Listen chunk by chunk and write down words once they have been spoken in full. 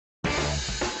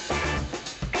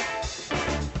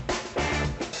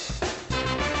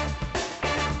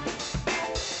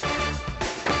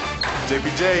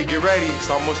JPJ, get ready. It's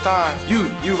almost time. You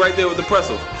right there with the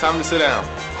pretzel. Time to sit down.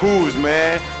 Who's,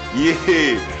 man? Yeah.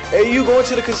 Hey, you going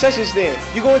to the concession stand.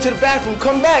 You going to the bathroom.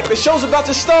 Come back. The show's about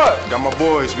to start. Got my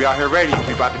boys. We out here ready.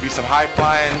 We about to be some high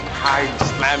flying, high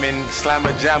slamming,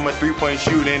 slammer jammer, 3-point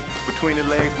shooting, between the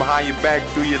legs, behind your back,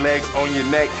 through your legs, on your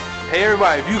neck. Hey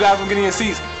everybody, if you guys will get in your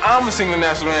seats, I'm gonna sing the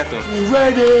national anthem.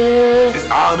 Ready. It's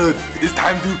honored. It's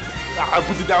time to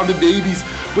put it down the babies.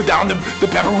 Put down the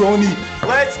pepperoni.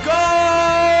 Let's go.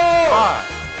 5,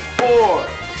 4,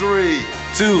 3,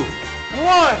 2,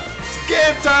 1.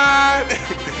 Skip time.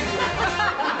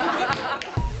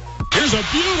 Here's a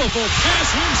beautiful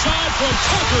pass inside from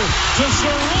Tucker to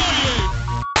Soroye.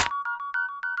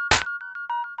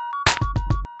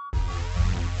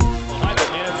 Behind the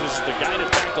hands is the guy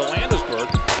that's back to Landesberg.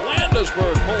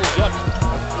 Landesberg pulls up.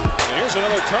 And here's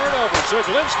another turnover.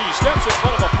 Zaglinski steps in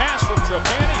front of a pass from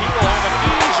Trapani. He will have an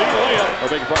easy layup. Or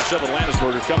beg your pardon, Shepard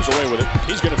Landesberg comes away with it.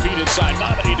 He's going to feed inside.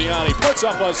 Mamadi Diani puts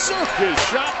up a circus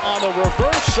shot on the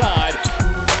reverse side.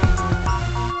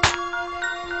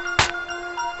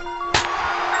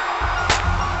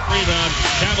 Rebound.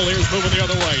 Cavaliers moving the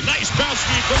other way. Nice bounce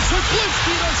feed from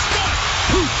Zaglinski to Scott,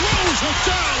 who throws it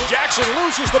down. Jackson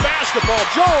loses the basketball.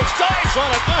 Jones dives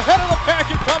on it. Ahead of the pack,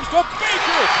 it comes to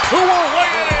Baker, who will lay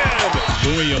it in.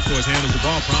 Bowie, of course, handles the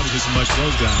ball probably just as much as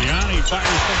those guys. Diani fires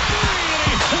from three,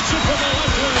 and he hits it from the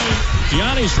left wing.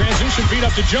 Diani's transition feed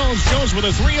up to Jones. Jones with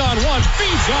a 3-on-1.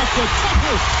 Feeds off to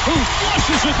Tucker, who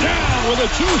flushes it down with a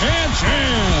two-hand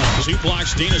jam. As he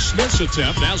blocks Dana Smith's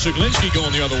attempt. Now Zaglinski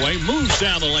going the other way. Moves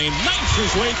down the lane. Knifes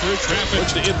his way through traffic.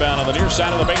 Looks to inbound on the near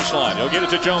side of the baseline. He'll get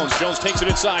it to Jones. Jones takes it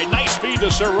inside. Nice feed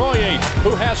to Soroye,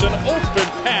 who has an open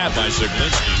path by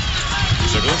Zaglinski.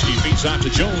 Zaglinski feeds out to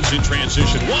Jones in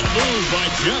transition. One move by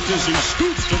Jeff as he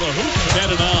scoots to the hoop.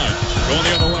 10-9. Going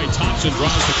the other way. Thompson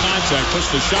draws the contact.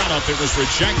 Puts the shot up. It was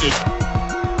rejected.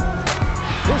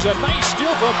 Here's a nice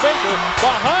steal from Baker.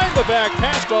 Behind the back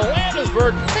pass to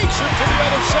Landesberg. Makes it to the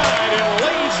other side and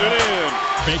lays it in.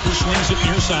 Baker swings it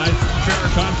near side.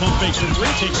 Farrakhan pump fakes from three.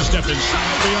 Takes a step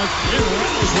inside the arc. And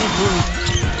rattles one through.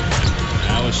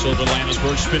 Now it's Silver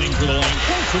Landesberg spinning through the lane.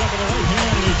 Pulls it up in the right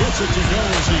hand, and he gets it to go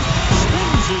as he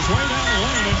spins his way down the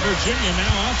lane. And Virginia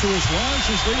now out to his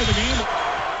largest lead of the game.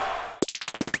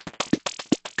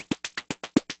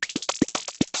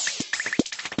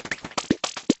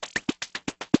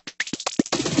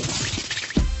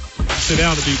 Sit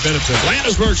down to be benefited.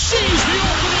 Landesberg sees the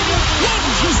opening and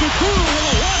lunges the crew with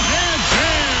a one-hand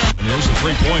jam. And there's a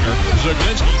three-pointer.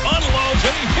 Zaglinski unloads,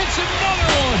 and he hits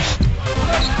another one.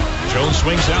 Jones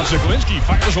swings out. Zaglinski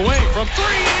fires away from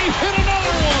three, and he hit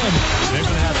another one. They're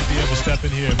going to have to be able to step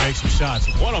in here and make some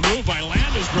shots. What a move by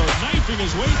Landesberg, knifing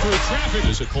his way through traffic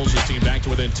as it pulls his team back to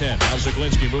within 10. Now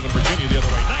Zaglinski moving Virginia the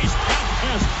other way. Nice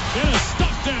pass, and a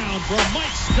stop down from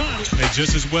Mike Scott. And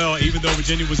just as well, even though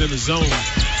Virginia was in the zone.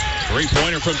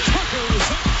 Three-pointer from Tucker is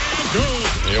up and good.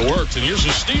 It worked, and here's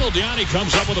a steal. Diani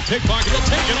comes up with a pickpocket. He'll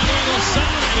take it on the other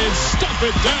side and stuff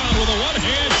it down with a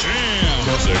one-hand jam.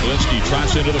 Zaglinski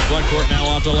trots into the front court now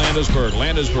off to Landesberg.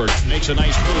 Landesberg makes a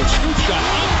nice move. Scoop shot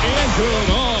up and good.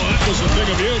 Oh, that was a thing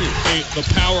of beauty. The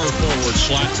power forward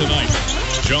slot tonight.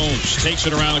 Jones takes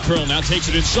it around the curl. Now takes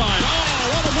it inside.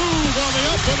 Oh, what a move on the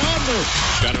up and under.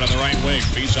 Got it on the right wing.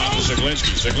 Feeds off to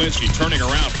Zaglinski. Zaglinski turning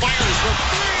around. Fires from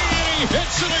three. He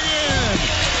hits it again.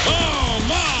 Oh,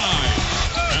 my.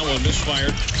 That one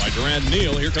misfired by Durant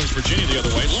Neal. Here comes Virginia the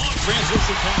other way. Long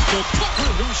transition pass to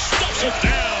Tucker, who stuffs it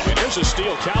down. And here's a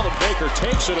steal. Calvin Baker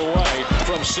takes it away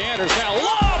from Sanders. Now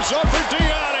lobs up for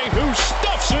Diani, who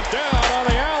stuffs it down on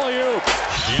the alley-oop.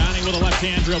 Diani with a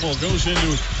left-hand dribble goes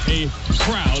into a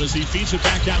crowd as he feeds it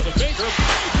back out to Baker.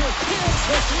 Baker kills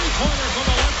the three-pointer from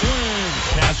the left wing.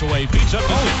 Pass away. Feeds up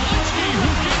to Zaglinski, who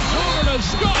gets over to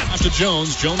Scott. Off to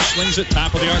Jones. Jones slings it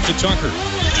top of the arc to Tucker.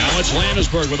 Now it's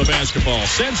Landesberg with the basketball.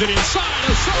 Sends it inside.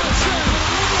 A short set.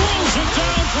 Throws it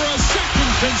down for a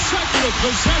second consecutive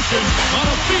possession on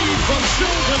a feed from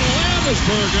Sylvan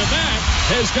Landesberg. And that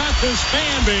has got this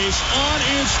fan base on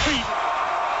its feet.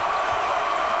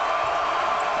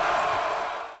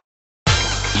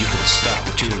 You can stop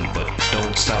the tune, but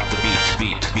don't stop the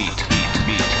beat.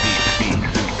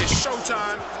 It's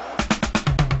showtime.